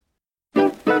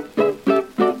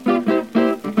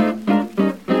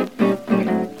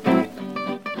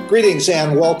Greetings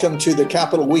and welcome to the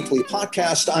Capital Weekly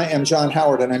podcast. I am John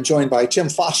Howard and I'm joined by Tim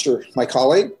Foster, my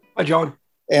colleague. Hi, John.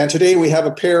 And today we have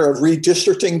a pair of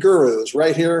redistricting gurus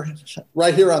right here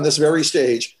on this very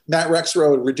stage. Matt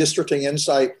Rexroad, Redistricting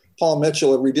Insight, Paul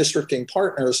Mitchell of Redistricting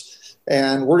Partners.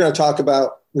 And we're going to talk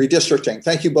about redistricting.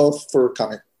 Thank you both for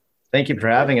coming. Thank you for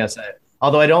having us.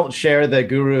 Although I don't share the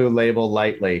guru label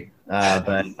lightly,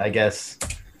 but I guess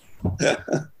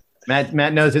Matt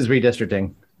knows his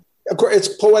redistricting. Of course, it's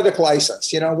poetic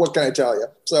license. What can I tell you?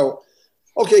 So,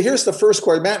 okay, here's the first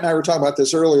question. Matt and I were talking about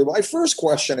this earlier. My first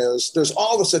question is, there's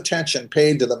all this attention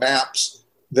paid to the maps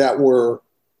that were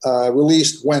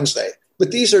released Wednesday, but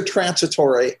these are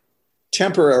transitory,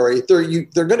 temporary. They're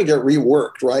going to get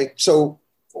reworked, right? So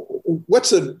what's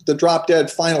the drop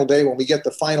dead final day when we get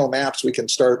the final maps, we can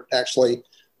start actually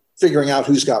figuring out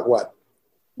who's got what?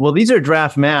 Well, these are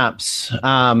draft maps.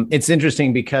 It's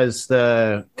interesting because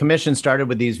the commission started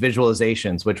with these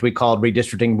visualizations, which we called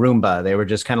redistricting Roomba. They were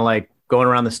just kind of like going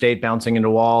around the state, bouncing into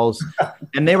walls.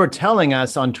 And they were telling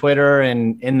us on Twitter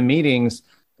and in the meetings,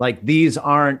 like, these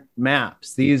aren't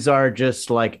maps. These are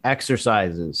just like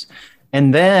exercises.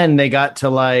 And then they got to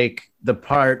like the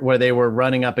part where they were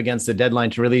running up against the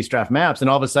deadline to release draft maps. And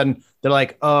all of a sudden they're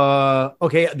like,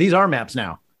 okay, these are maps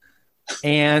now.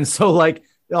 And so like,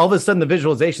 all of a sudden the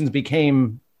visualizations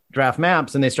became draft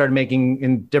maps and they started making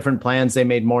in different plans. They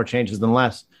made more changes than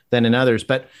less than in others.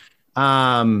 But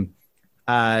so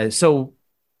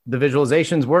the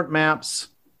visualizations weren't maps.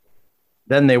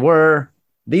 Then they were.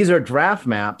 These are draft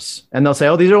maps. And they'll say,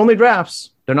 oh, these are only drafts.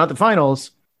 They're not the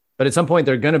finals. But at some point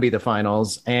they're going to be the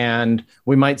finals. And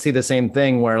we might see the same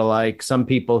thing where like some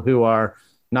people who are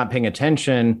not paying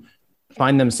attention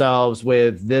find themselves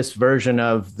with this version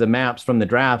of the maps from the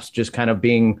drafts just kind of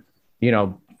being,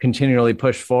 continually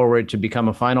pushed forward to become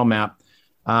a final map.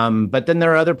 But then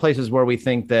there are other places where we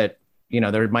think that,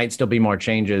 there might still be more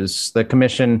changes. The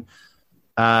commission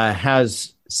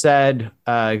has said,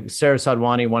 Sarah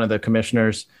Sadwani, one of the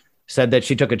commissioners, said that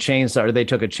they took a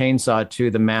chainsaw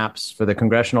to the maps for the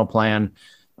congressional plan,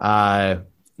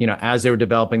 as they were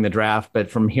developing the draft. But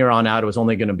from here on out, it was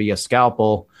only going to be a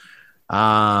scalpel.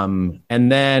 And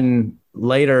then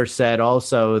later said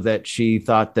also that she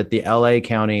thought that the LA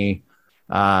County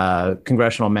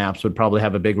congressional maps would probably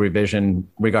have a big revision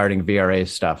regarding VRA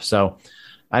stuff. So,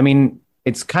 I mean,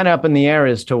 it's kind of up in the air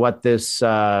as to what this,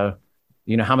 how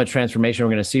much transformation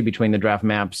we're going to see between the draft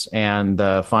maps and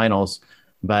the finals.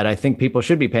 But I think people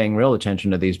should be paying real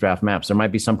attention to these draft maps. There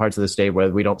might be some parts of the state where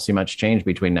we don't see much change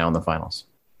between now and the finals.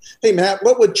 Hey, Matt,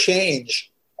 what would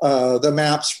change the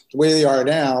maps the way they are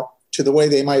now to the way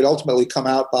they might ultimately come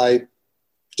out by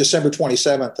December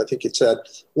 27th, I think it said?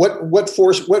 What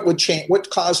would change? What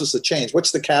causes the change?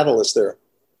 What's the catalyst there?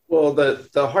 Well, the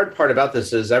hard part about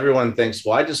this is everyone thinks,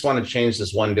 well, I just want to change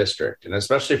this one district. And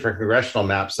especially for congressional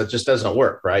maps, that just doesn't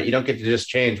work, right? You don't get to just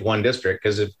change one district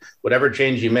because if whatever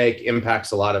change you make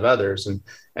impacts a lot of others. And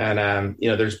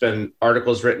there's been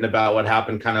articles written about what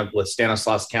happened kind of with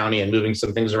Stanislaus County and moving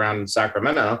some things around in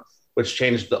Sacramento, which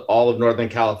changed all of Northern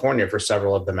California for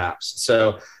several of the maps.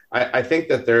 So I think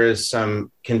that there is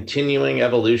some continuing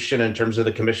evolution in terms of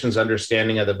the commission's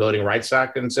understanding of the Voting Rights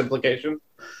Act and its implication.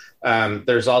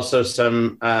 There's also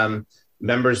some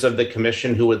members of the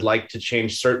commission who would like to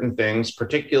change certain things,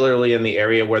 particularly in the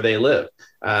area where they live.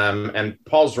 And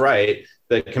Paul's right.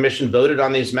 The commission voted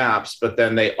on these maps, but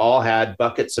then they all had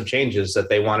buckets of changes that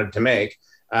they wanted to make.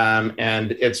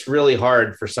 And it's really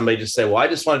hard for somebody to say, well, I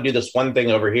just want to do this one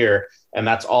thing over here, and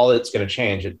that's all it's going to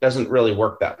change. It doesn't really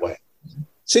work that way.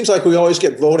 Seems like we always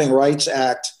get Voting Rights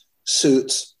Act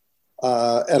suits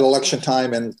at election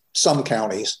time in some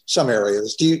counties, some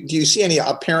areas. Do you see any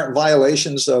apparent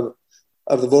violations of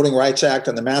the Voting Rights Act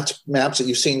and the maps that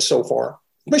you've seen so far?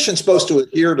 The commission's supposed to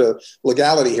adhere to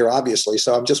legality here, obviously.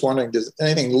 So I'm just wondering, does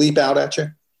anything leap out at you?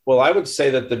 Well, I would say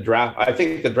that I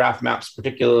think the draft maps,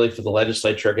 particularly for the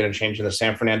legislature, are going to change in the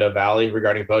San Fernando Valley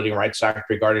regarding Voting Rights Act,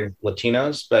 regarding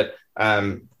Latinos. But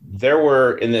there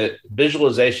were, in the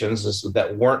visualizations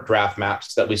that weren't draft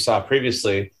maps that we saw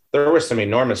previously, there were some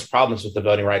enormous problems with the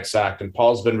Voting Rights Act. And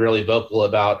Paul's been really vocal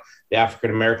about the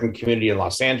African-American community in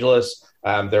Los Angeles.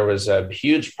 There was a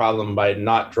huge problem by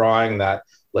not drawing that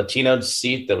Latino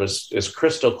seat that is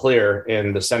crystal clear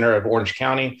in the center of Orange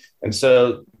County. And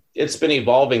so it's been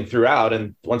evolving throughout.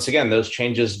 And once again, those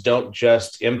changes don't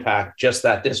just impact just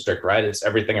that district, right? It's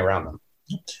everything around them.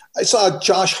 I saw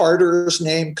Josh Harder's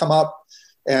name come up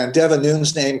and Devin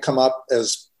Nunes' name come up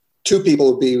as two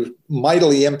people would be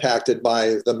mightily impacted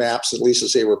by the maps, at least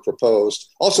as they were proposed.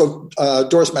 Also,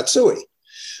 Doris Matsui.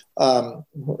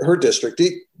 her district. Do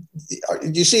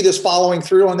you see this following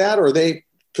through on that, or are they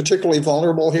particularly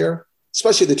vulnerable here,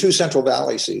 especially the 2 Central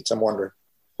Valley seats? I'm wondering.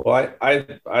 Well,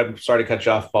 I'm sorry to cut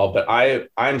you off, Paul, but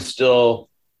I'm still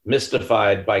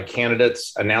mystified by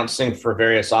candidates announcing for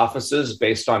various offices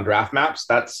based on draft maps.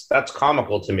 That's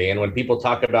comical to me. And when people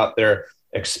talk about their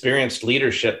experienced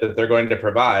leadership that they're going to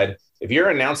provide, if you're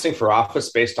announcing for office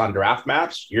based on draft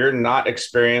maps, you're not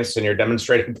experienced and you're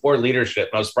demonstrating poor leadership,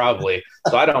 most probably.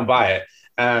 So I don't buy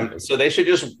it. So they should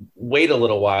just wait a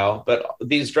little while. But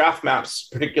these draft maps,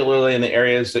 particularly in the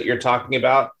areas that you're talking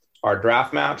about, are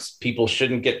draft maps. People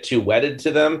shouldn't get too wedded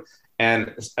to them.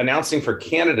 And announcing for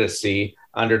candidacy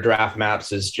under draft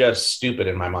maps is just stupid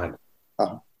in my mind.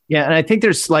 Yeah. And I think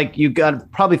there's you got to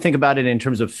probably think about it in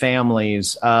terms of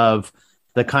families of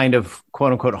the kind of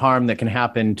quote unquote harm that can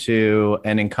happen to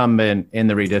an incumbent in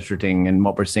the redistricting and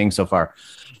what we're seeing so far.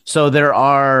 So there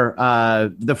are,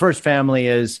 the first family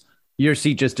is your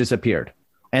seat just disappeared.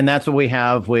 And that's what we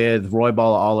have with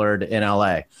Roybal Allard in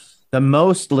LA. The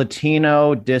most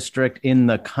Latino district in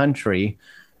the country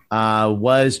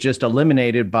was just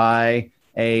eliminated by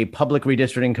a public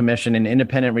redistricting commission, an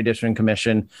independent redistricting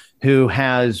commission, who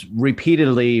has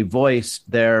repeatedly voiced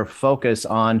their focus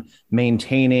on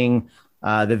maintaining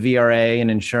the VRA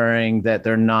and ensuring that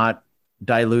they're not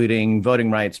diluting voting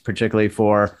rights, particularly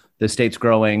for the state's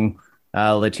growing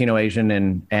Latino, Asian,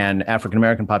 and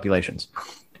African-American populations.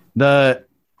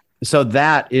 So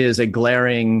that is a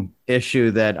glaring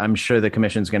issue that I'm sure the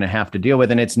commission's going to have to deal with.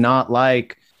 And it's not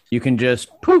like you can just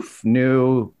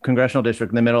new congressional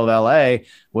district in the middle of LA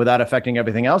without affecting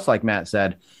everything else, like Matt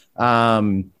said.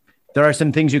 There are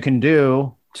some things you can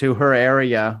do to her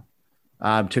area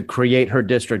to create her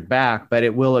district back, but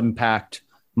it will impact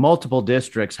multiple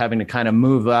districts having to kind of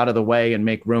move out of the way and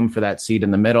make room for that seat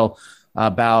in the middle.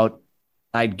 About,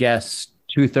 I'd guess,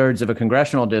 2/3 of a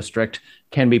congressional district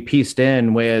can be pieced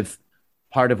in with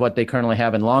part of what they currently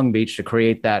have in Long Beach to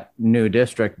create that new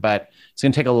district, but it's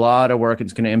going to take a lot of work.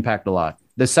 It's going to impact a lot.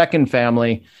 The second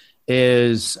family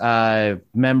is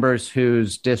members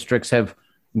whose districts have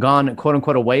gone, quote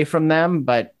unquote, away from them,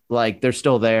 but they're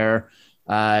still there.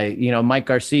 Mike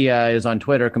Garcia is on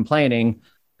Twitter complaining.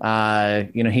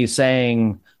 He's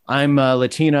saying, I'm a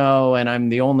Latino and I'm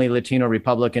the only Latino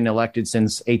Republican elected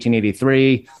since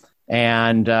 1883.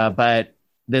 But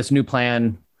this new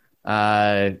plan,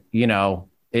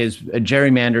 is a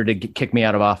gerrymander to kick me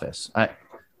out of office.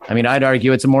 I'd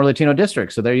argue it's a more Latino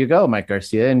district. So there you go, Mike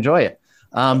Garcia, enjoy it.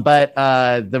 But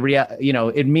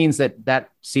it means that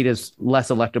seat is less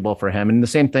electable for him. And the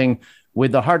same thing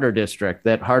with the Harder district,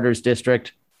 that Harder's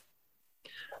district,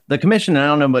 the commission, I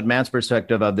don't know what Matt's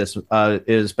perspective of this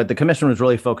is, but the commission was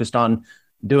really focused on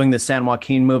doing the San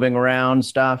Joaquin moving around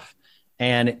stuff.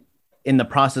 And in the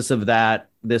process of that,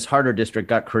 this Harder district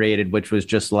got created, which was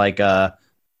just like a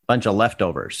bunch of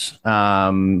leftovers.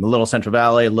 A little Central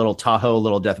Valley, a little Tahoe, a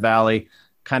little Death Valley,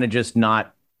 kind of just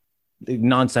not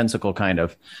nonsensical kind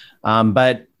of.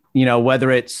 But,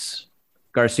 whether it's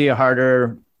Garcia,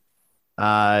 Harder,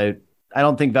 I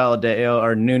don't think Valadeo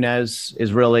or Nunez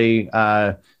is really,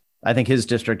 I think his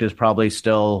district is probably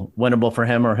still winnable for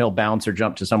him, or he'll bounce or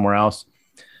jump to somewhere else.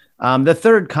 The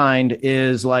third kind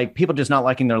is people just not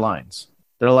liking their lines.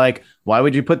 They're like, why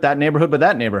would you put that neighborhood with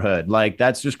that neighborhood?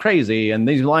 That's just crazy. And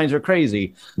these lines are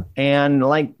crazy. And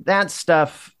that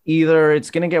stuff, either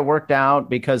it's going to get worked out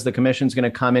because the commission's going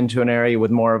to come into an area with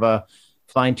more of a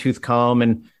fine tooth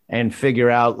comb and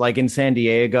figure out, in San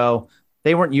Diego,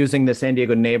 they weren't using the San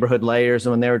Diego neighborhood layers.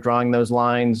 And when they were drawing those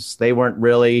lines, they weren't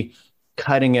really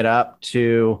cutting it up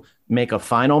to make a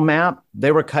final map.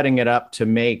 They were cutting it up to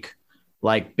make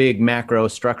big macro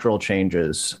structural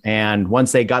changes. And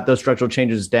once they got those structural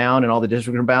changes down and all the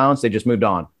districts are balanced, they just moved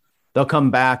on. They'll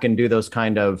come back and do those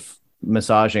kind of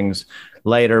massagings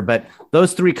later. But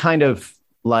those three kind of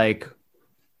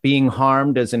being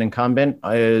harmed as an incumbent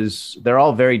they're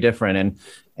all very different.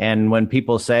 And when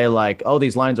people say oh,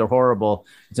 these lines are horrible,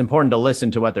 it's important to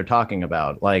listen to what they're talking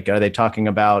about. Are they talking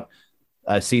about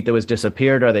a seat that was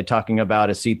disappeared? Are they talking about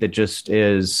a seat that just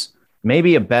is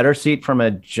maybe a better seat from a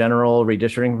general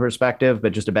redistricting perspective,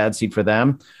 but just a bad seat for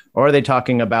them? Or are they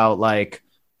talking about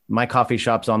my coffee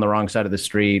shop's on the wrong side of the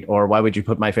street, or why would you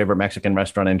put my favorite Mexican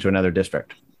restaurant into another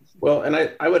district? Well, and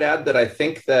I would add that I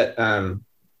think that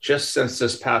just since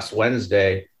this past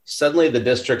Wednesday, suddenly the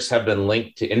districts have been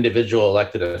linked to individual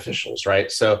elected officials,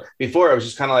 right? So before it was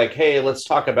just kind of hey, let's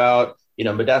talk about,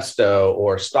 Modesto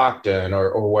or Stockton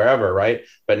or wherever, right?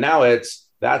 But now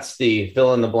that's the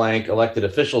fill in the blank elected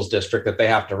officials district that they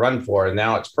have to run for. And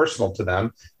now it's personal to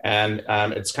them. And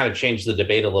it's kind of changed the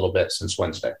debate a little bit since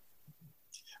Wednesday.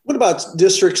 What about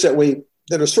districts that we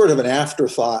that are sort of an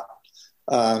afterthought.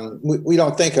 We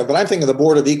don't think of, but I'm thinking of the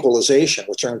Board of Equalization,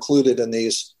 which are included in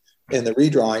the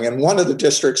redrawing. And one of the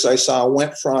districts I saw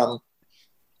went from,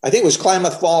 I think it was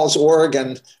Klamath Falls,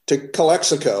 Oregon, to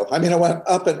Calexico. I mean, it went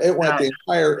up and it went the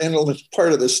entire inland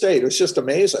part of the state. It was just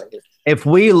amazing. If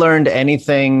we learned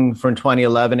anything from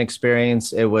 2011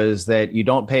 experience, it was that you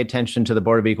don't pay attention to the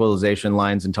Board of Equalization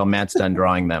lines until Matt's done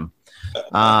drawing them.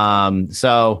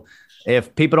 So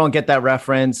if people don't get that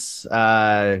reference,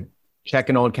 check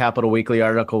an old Capital Weekly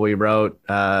article we wrote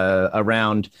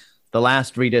around the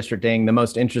last redistricting. The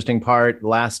most interesting part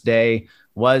last day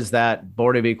was that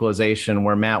Board of Equalization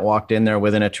where Matt walked in there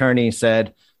with an attorney,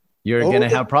 said, you're going to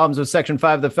have problems with Section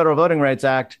 5 of the Federal Voting Rights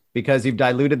Act because you've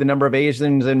diluted the number of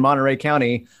Asians in Monterey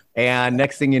County. And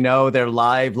next thing you know, they're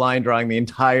live line drawing the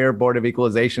entire Board of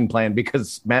Equalization plan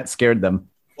because Matt scared them.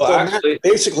 Well, so actually, Matt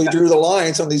basically drew the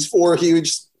lines on these four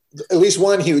huge, at least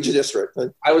one huge district.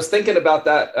 I was thinking about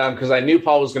that because I knew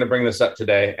Paul was going to bring this up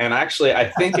today. And actually, I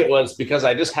think it was because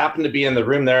I just happened to be in the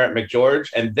room there at McGeorge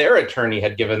and their attorney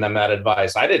had given them that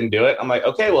advice. I didn't do it. I'm like,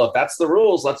 okay, well, if that's the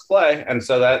rules, let's play. And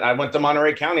so that I went to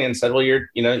Monterey County and said, well,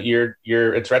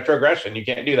 it's retrogression. You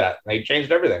can't do that. And they changed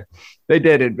everything. They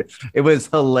did. It was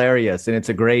hilarious. And it's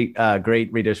a great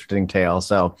redistricting tale.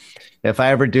 So if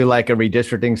I ever do like a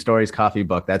redistricting stories coffee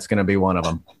book, that's going to be one of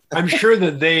them. I'm sure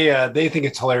that they think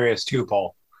it's hilarious too,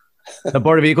 Paul. The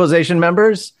Board of Equalization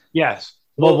members? Yes.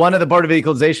 Well, one of the Board of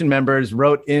Equalization members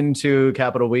wrote into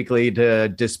Capital Weekly to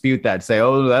dispute that, say,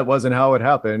 oh, that wasn't how it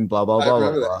happened, blah, blah, blah,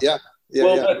 blah, blah. Yeah.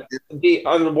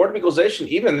 On the Board of Equalization,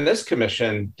 even this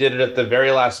commission did it at the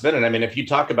very last minute. I mean, if you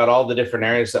talk about all the different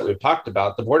areas that we've talked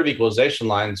about, the Board of Equalization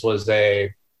lines was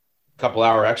a couple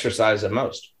hour exercise at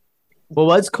most. Well,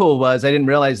 what's cool was I didn't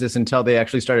realize this until they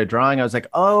actually started drawing. I was like,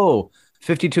 oh,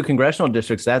 52 congressional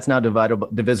districts, that's now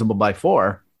divisible by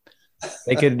 4.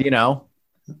 They could,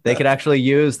 they could actually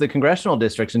use the congressional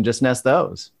districts and just nest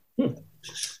those.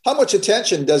 How much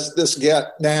attention does this get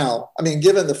now? I mean,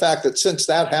 given the fact that since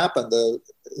that happened,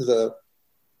 the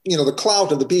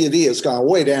clout of the B of E has gone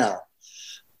way down.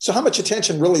 So how much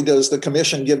attention really does the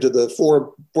commission give to the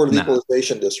 4 Board of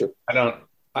Equalization districts?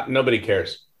 Nobody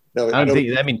cares. No, they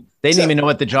didn't even know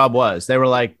what the job was. They were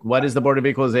like, what is the Board of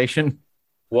Equalization?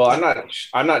 Well,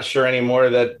 I'm not sure anymore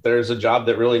that there's a job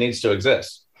that really needs to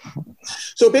exist.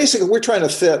 So basically, we're trying to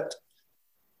fit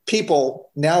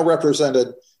people now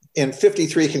represented in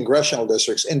 53 congressional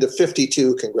districts into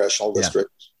 52 congressional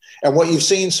districts. Yeah. And what you've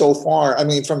seen so far, I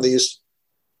mean, from these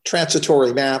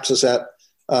transitory maps is that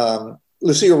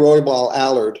Lucille Roybal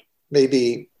Allard may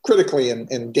be critically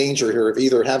in danger here of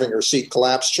either having her seat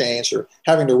collapse changed or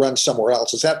having to run somewhere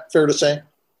else. Is that fair to say?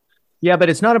 Yeah, but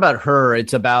it's not about her.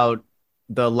 It's about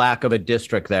the lack of a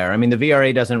district there. I mean, the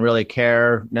VRA doesn't really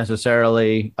care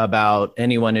necessarily about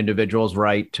any one individual's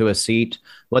right to a seat.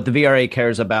 What the VRA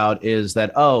cares about is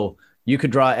that, you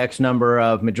could draw X number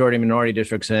of majority minority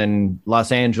districts in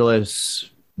Los Angeles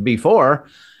before,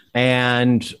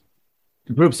 and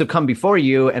groups have come before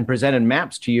you and presented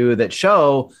maps to you that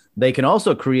show they can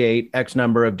also create X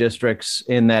number of districts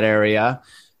in that area.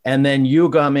 And then you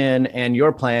come in and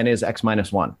your plan is X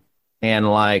minus 1.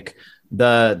 And like,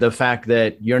 the fact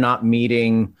that you're not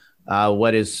meeting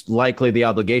what is likely the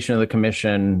obligation of the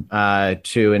commission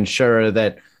to ensure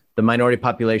that the minority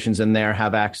populations in there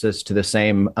have access to the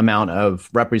same amount of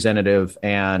representative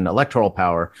and electoral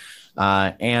power.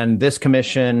 And this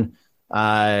commission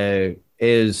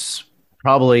is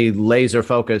probably laser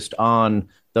focused on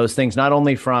those things, not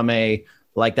only from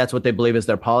that's what they believe is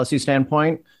their policy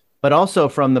standpoint, but also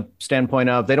from the standpoint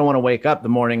of they don't want to wake up the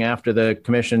morning after the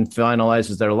commission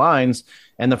finalizes their lines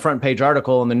and the front page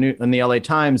article in the LA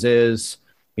Times is,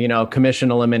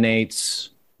 commission eliminates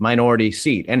minority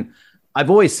seat. And I've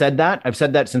always said that. I've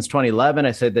said that since 2011.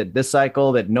 I said that this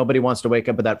cycle that nobody wants to wake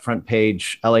up with that front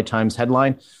page LA Times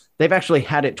headline. They've actually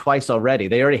had it twice already.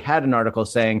 They already had an article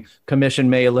saying commission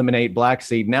may eliminate black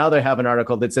seat. Now they have an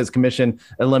article that says commission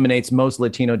eliminates most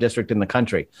Latino district in the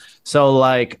country. So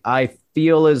I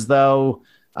feel as though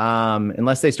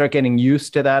unless they start getting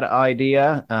used to that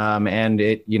idea and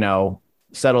it,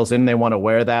 settles in, they want to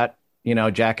wear that,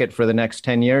 jacket for the next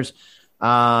 10 years.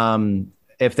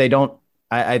 If they don't,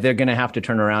 they're going to have to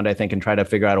turn around, I think, and try to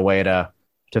figure out a way to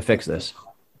fix this.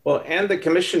 Well, and the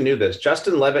commission knew this.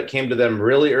 Justin Levitt came to them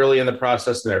really early in the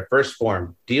process in their first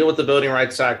form. Deal with the Voting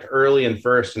Rights Act early and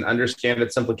first and understand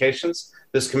its implications.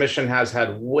 This commission has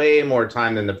had way more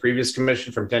time than the previous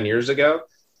commission from 10 years ago.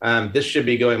 This should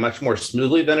be going much more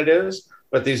smoothly than it is.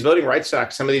 But these Voting Rights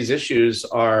Act, some of these issues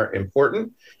are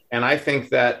important. And I think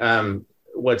that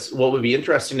what would be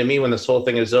interesting to me when this whole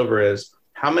thing is over is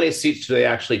how many seats do they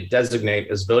actually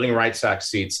designate as Voting Rights Act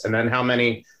seats? And then how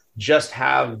many just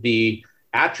have the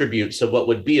attributes of what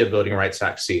would be a Voting Rights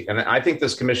Act seat? And I think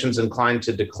this commission's inclined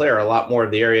to declare a lot more of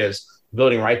the areas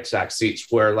Voting Rights Act seats,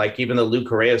 where like even the Lou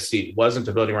Correa seat wasn't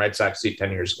a Voting Rights Act seat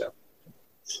 10 years ago.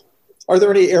 Are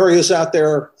there any areas out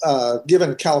there,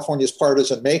 given California's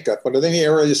partisan makeup, but are there any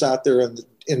areas out there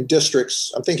in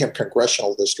districts, I'm thinking of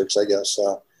congressional districts, I guess,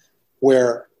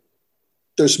 where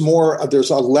there's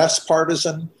a less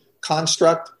partisan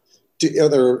construct? Are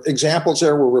there examples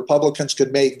there where Republicans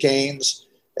could make gains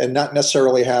and not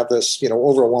necessarily have this,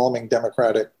 overwhelming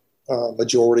Democratic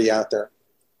majority out there?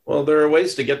 Well, there are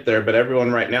ways to get there, but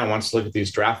everyone right now wants to look at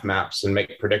these draft maps and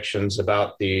make predictions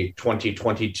about the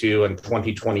 2022 and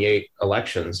 2028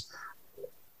 elections.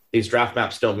 These draft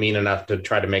maps don't mean enough to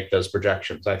try to make those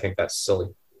projections. I think that's silly.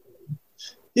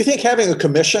 You think having a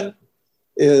commission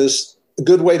is a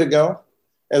good way to go,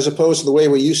 as opposed to the way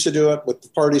we used to do it with the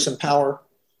parties in power,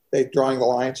 they drawing the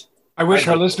lines? I wish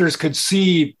our listeners could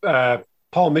see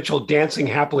Paul Mitchell dancing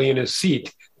happily in his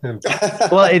seat.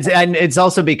 Well, it's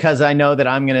also because I know that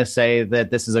I'm going to say that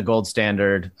this is a gold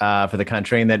standard for the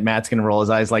country, and that Matt's going to roll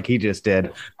his eyes like he just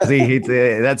did.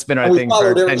 That's been our thing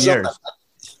for 10 years.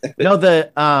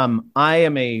 No, I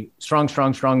am a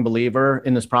strong believer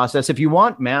in this process. If you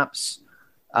want maps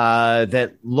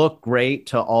that look great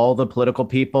to all the political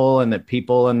people, and that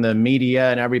people in the media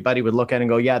and everybody would look at and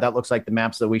go, yeah, that looks like the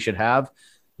maps that we should have,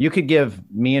 you could give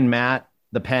me and Matt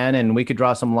the pen and we could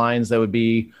draw some lines that would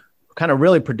be kind of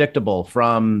really predictable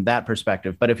from that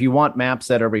perspective. But if you want maps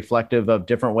that are reflective of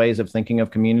different ways of thinking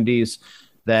of communities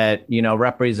that,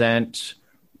 represent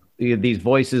these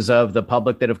voices of the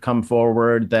public that have come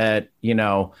forward, that,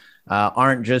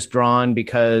 aren't just drawn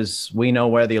because we know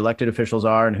where the elected officials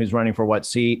are and who's running for what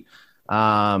seat,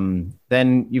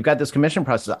 then you've got this commission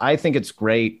process. I think it's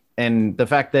great. And the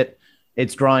fact that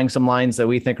it's drawing some lines that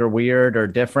we think are weird or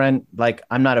different, like,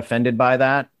 I'm not offended by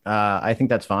that. I think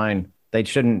that's fine. They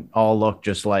shouldn't all look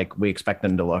just like we expect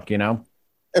them to look, And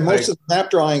most of the map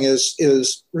drawing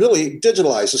is really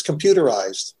digitalized, is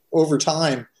computerized. Over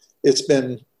time, it's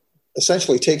been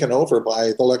essentially taken over by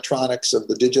the electronics of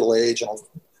the digital age and,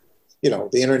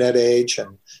 the internet age.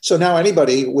 And so now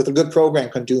anybody with a good program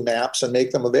can do maps and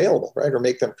make them available, right? Or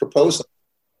make them, propose them.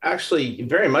 Actually,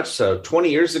 very much so. 20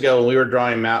 years ago, when we were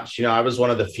drawing maps, I was one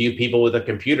of the few people with a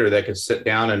computer that could sit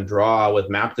down and draw with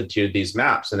Maptitude these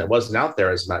maps, and it wasn't out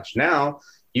there as much. Now,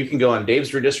 you can go on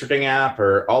Dave's Redistricting app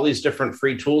or all these different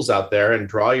free tools out there and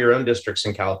draw your own districts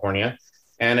in California,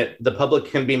 and the public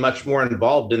can be much more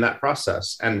involved in that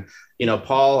process. And,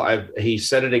 Paul, he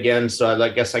said it again, so I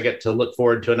guess I get to look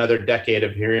forward to another decade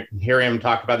of hearing him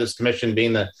talk about this commission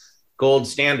being the gold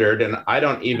standard, and I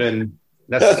don't even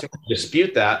necessarily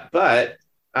dispute that, but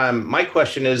my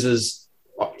question is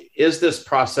this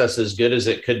process as good as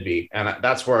it could be? And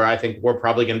that's where I think we're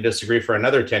probably going to disagree for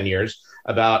another 10 years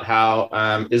about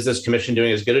how is this commission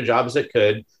doing as good a job as it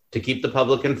could to keep the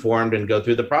public informed and go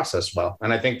through the process well.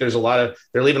 And I think they're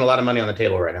leaving a lot of money on the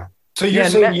table right now. So you're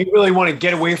saying you really want to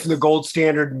get away from the gold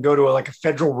standard and go to a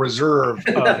Federal Reserve?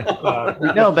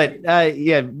 No, but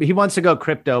he wants to go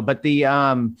crypto. But the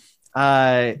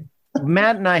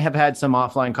Matt and I have had some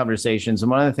offline conversations,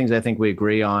 and one of the things I think we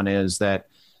agree on is that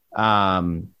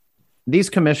these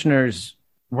commissioners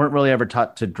weren't really ever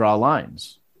taught to draw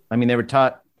lines. I mean, they were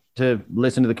taught to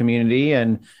listen to the community,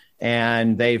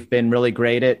 and they've been really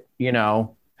great at,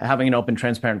 having an open,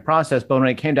 transparent process. But when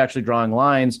it came to actually drawing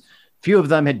lines, few of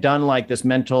them had done this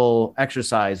mental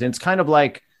exercise. And it's kind of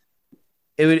like,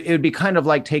 it would be kind of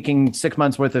like taking 6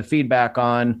 months worth of feedback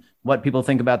on what people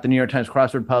think about the New York Times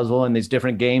crossword puzzle and these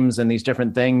different games and these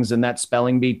different things and that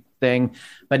spelling bee thing,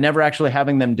 but never actually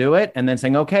having them do it. And then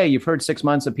saying, okay, you've heard 6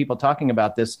 months of people talking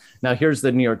about this. Now here's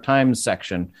the New York Times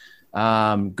section.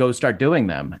 Go start doing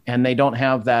them. And they don't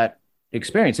have that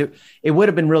experience. It would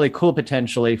have been really cool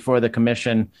potentially for the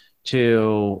commission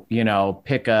to,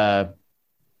 pick a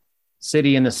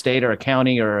city in the state or a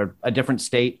county or a different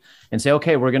state and say,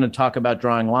 okay, we're going to talk about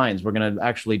drawing lines. We're going to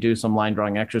actually do some line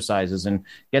drawing exercises and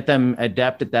get them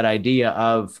adept at that idea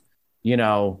of,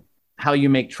 how you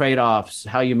make trade-offs,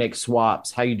 how you make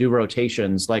swaps, how you do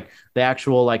rotations, like the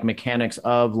actual mechanics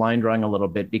of line drawing a little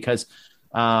bit, because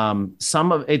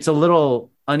it's a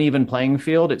little uneven playing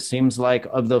field. It seems like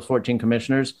of the 14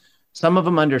 commissioners, some of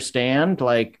them understand.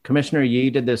 Like Commissioner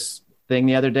Yee did this thing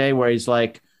the other day where he's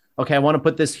like, okay, I want to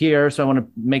put this here, so I want to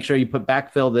make sure you put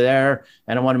backfill there,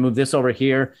 and I want to move this over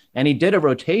here. And he did a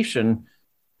rotation.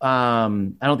 I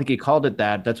don't think he called it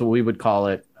that. That's what we would call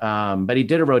it. But he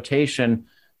did a rotation,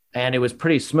 and it was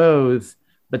pretty smooth.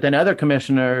 But then other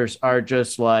commissioners are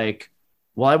just like,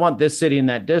 well, I want this city in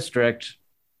that district.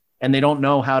 and they don't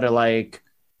know how to like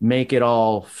make it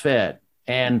all fit.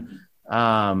 And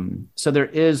so there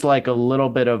is like a little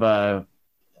bit of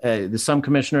some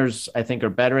commissioners I think are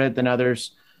better at it than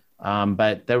others.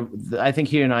 But I think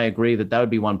he and I agree that would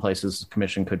be one place this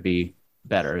commission could be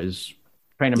better, is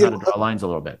train them how to draw lines a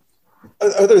little bit.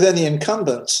 Other than the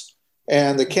incumbents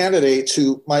and the candidates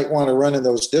who might want to run in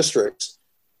those districts,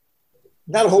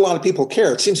 not a whole lot of people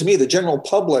care. It seems to me the general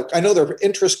public, I know there are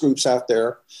interest groups out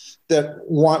there that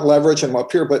want leverage and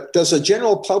up here, but does the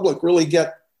general public really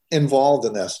get involved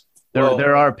in this?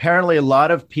 There are apparently a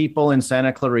lot of people in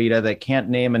Santa Clarita that can't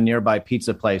name a nearby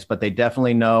pizza place, but they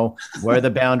definitely know where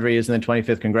the boundary is in the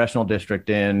 25th Congressional District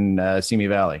in Simi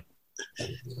Valley.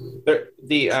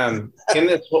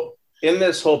 In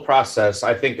this whole process,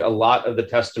 I think a lot of the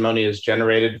testimony is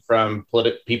generated from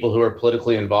people who are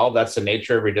politically involved. That's the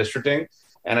nature of redistricting.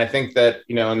 And I think that,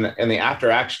 in the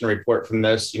after action report from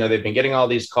this, they've been getting all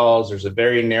these calls. There's a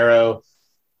very narrow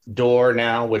door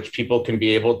now, which people can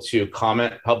be able to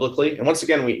comment publicly. And once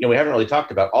again, we haven't really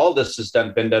talked about all of this has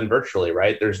been done virtually,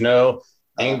 right? There's no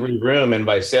angry room in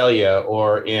Visalia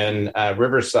or in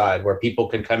Riverside where people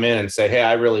can come in and say, hey,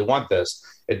 I really want this.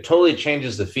 It totally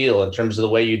changes the feel in terms of the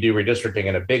way you do redistricting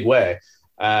in a big way.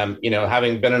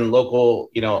 Having been in local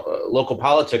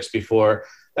politics before,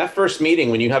 that first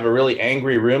meeting, when you have a really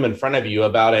angry room in front of you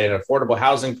about an affordable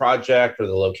housing project or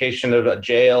the location of a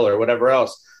jail or whatever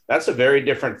else, that's a very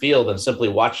different feel than simply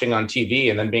watching on TV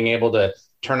and then being able to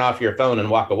turn off your phone and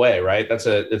walk away, right? It's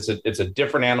a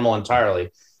different animal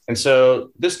entirely. And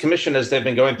so this commission, as they've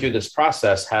been going through this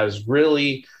process, has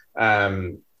really,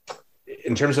 in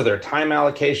terms of their time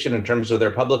allocation, in terms of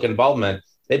their public involvement,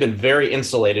 they've been very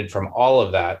insulated from all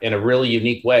of that in a really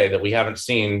unique way that we haven't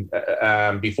seen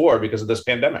before because of this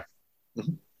pandemic.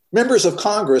 Members of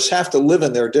Congress have to live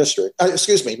in their district.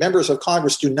 Members of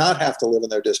Congress do not have to live in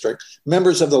their district.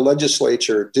 Members of the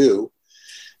legislature do.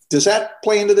 Does that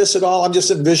play into this at all? I'm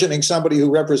just envisioning somebody who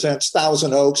represents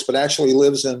Thousand Oaks, but actually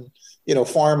lives in,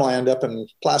 farmland up in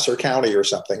Placer County or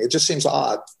something. It just seems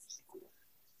odd.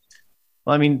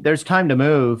 Well, I mean, there's time to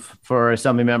move for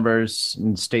assembly members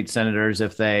and state senators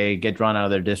if they get drawn out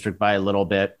of their district by a little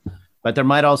bit. But there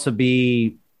might also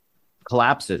be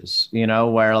collapses,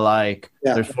 where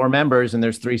there's 4 members and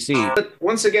there's 3 seats. But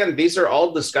once again, these are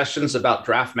all discussions about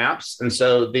draft maps. And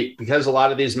so because a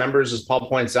lot of these members, as Paul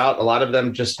points out, a lot of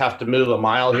them just have to move a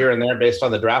mile here and there based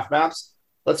on the draft maps.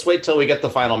 Let's wait till we get the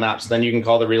final maps. Then you can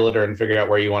call the realtor and figure out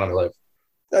where you want to live.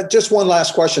 Just one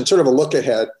last question, sort of a look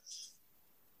ahead.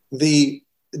 The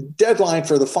deadline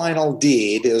for the final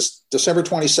deed is December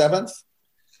 27th.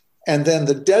 And then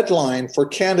the deadline for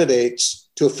candidates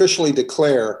to officially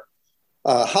declare,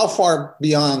 how far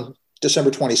beyond December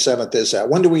 27th is that?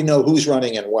 When do we know who's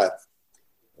running and what?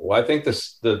 Well, I think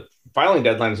the filing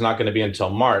deadline is not going to be until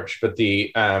March, but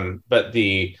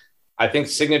I think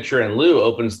signature in lieu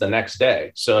opens the next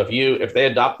day. So if they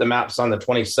adopt the maps on the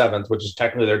 27th, which is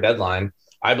technically their deadline,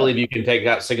 I believe you can take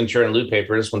out signature in lieu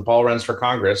papers. When Paul runs for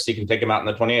Congress, he can take them out on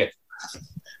the 28th.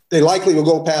 They likely will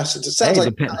go past it. It sounds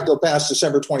like they're going to go past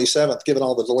December 27th, given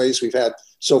all the delays we've had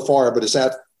so far. But is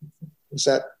that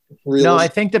real? No, I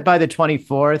think that by the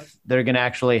 24th, they're going to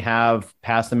actually have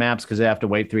passed the maps because they have to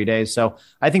wait 3 days. So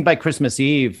I think by Christmas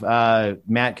Eve,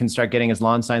 Matt can start getting his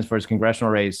lawn signs for his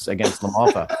congressional race against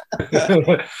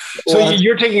LaMalfa. So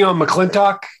you're taking on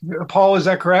McClintock, Paul, is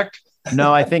that correct?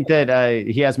 No, I think that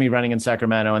he has me running in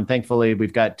Sacramento, and thankfully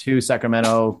we've got 2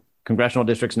 Sacramento congressional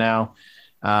districts now,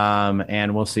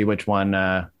 and we'll see which one.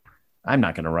 I'm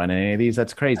not going to run any of these.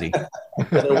 That's crazy.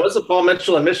 There was a Paul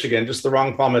Mitchell in Michigan, just the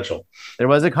wrong Paul Mitchell. There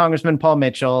was a Congressman Paul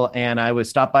Mitchell, and I was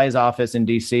stopped by his office in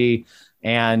D.C.,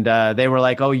 and they were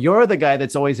like, "Oh, you're the guy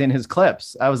that's always in his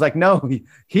clips." I was like, "No,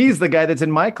 he's the guy that's in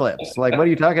my clips." Like, what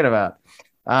are you talking about?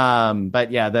 But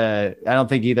yeah, I don't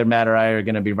think either Matt or I are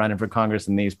going to be running for Congress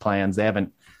in these plans. They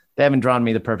haven't drawn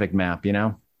me the perfect map,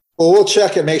 Well, we'll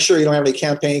check and make sure you don't have any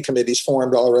campaign committees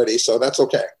formed already. So that's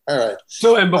okay. All right.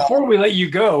 So, and before we let you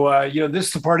go, this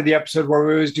is the part of the episode where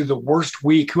we always do the worst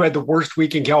week. Who had the worst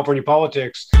week in California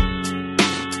politics?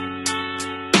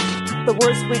 The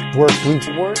worst week. Worst week.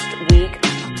 Worst week.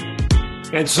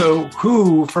 And so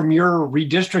who, from your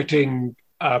redistricting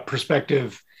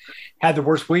perspective, had the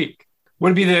worst week?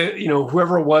 Would it be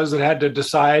whoever it was that had to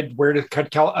decide where to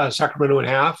cut Sacramento in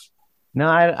half? No,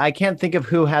 I can't think of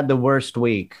who had the worst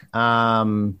week.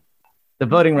 The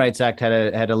Voting Rights Act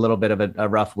had a little bit of a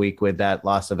rough week with that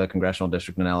loss of a congressional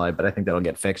district in LA, but I think that'll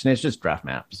get fixed. And it's just draft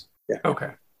maps. Yeah. Okay.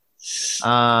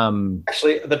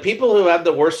 Actually, the people who had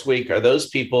the worst week are those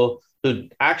people who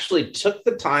actually took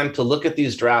the time to look at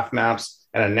these draft maps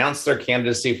and announce their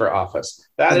candidacy for office.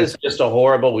 That is just a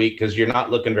horrible week because you're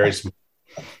not looking very smart.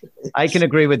 I can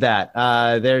agree with that.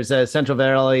 There's a Central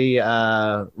Valley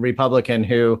Republican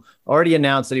who already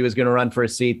announced that he was going to run for a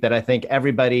seat that I think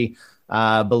everybody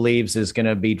believes is going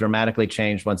to be dramatically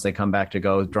changed once they come back to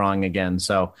go drawing again.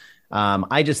 So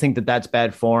I just think that that's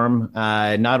bad form.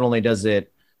 Not only does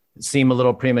it seem a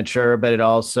little premature, but it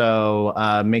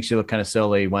also makes you look kind of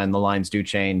silly when the lines do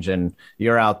change and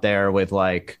you're out there with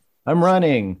like, I'm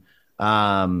running.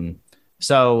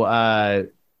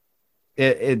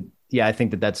 Yeah, I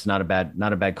think that that's not a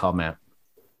bad call, Matt.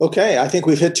 Okay, I think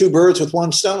we've hit two birds with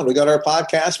one stone. We got our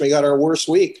podcast, we got our worst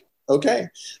week. Okay.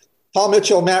 Paul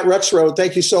Mitchell, Matt Rexroad,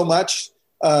 thank you so much.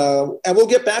 And we'll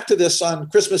get back to this on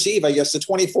Christmas Eve, I guess, the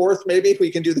 24th, maybe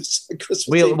we can do this on Christmas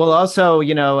Eve. We'll also, we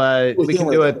can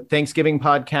do a Thanksgiving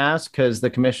podcast because the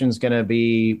commission's going to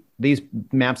be, these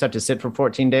maps have to sit for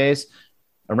 14 days.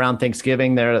 Around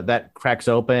Thanksgiving, that cracks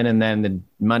open, and then the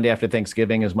Monday after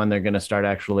Thanksgiving is when they're going to start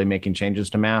actually making changes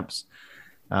to maps.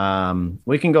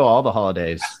 We can go all the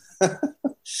holidays.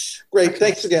 Great.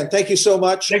 Thanks again. Thank you so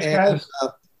much. Thanks, guys.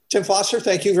 Tim Foster,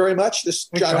 thank you very much. This is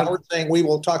John Howard saying we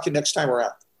will talk to you next time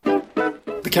around.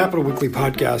 The Capital Weekly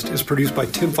podcast is produced by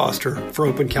Tim Foster for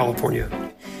Open California.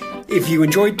 If you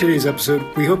enjoyed today's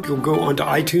episode, we hope you'll go onto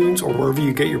iTunes or wherever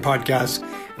you get your podcasts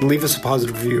and leave us a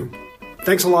positive review.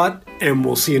 Thanks a lot, and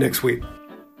we'll see you next week.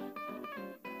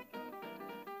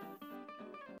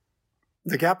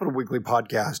 The Capital Weekly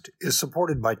podcast is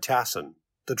supported by TASIN,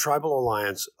 the Tribal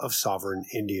Alliance of Sovereign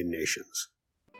Indian Nations.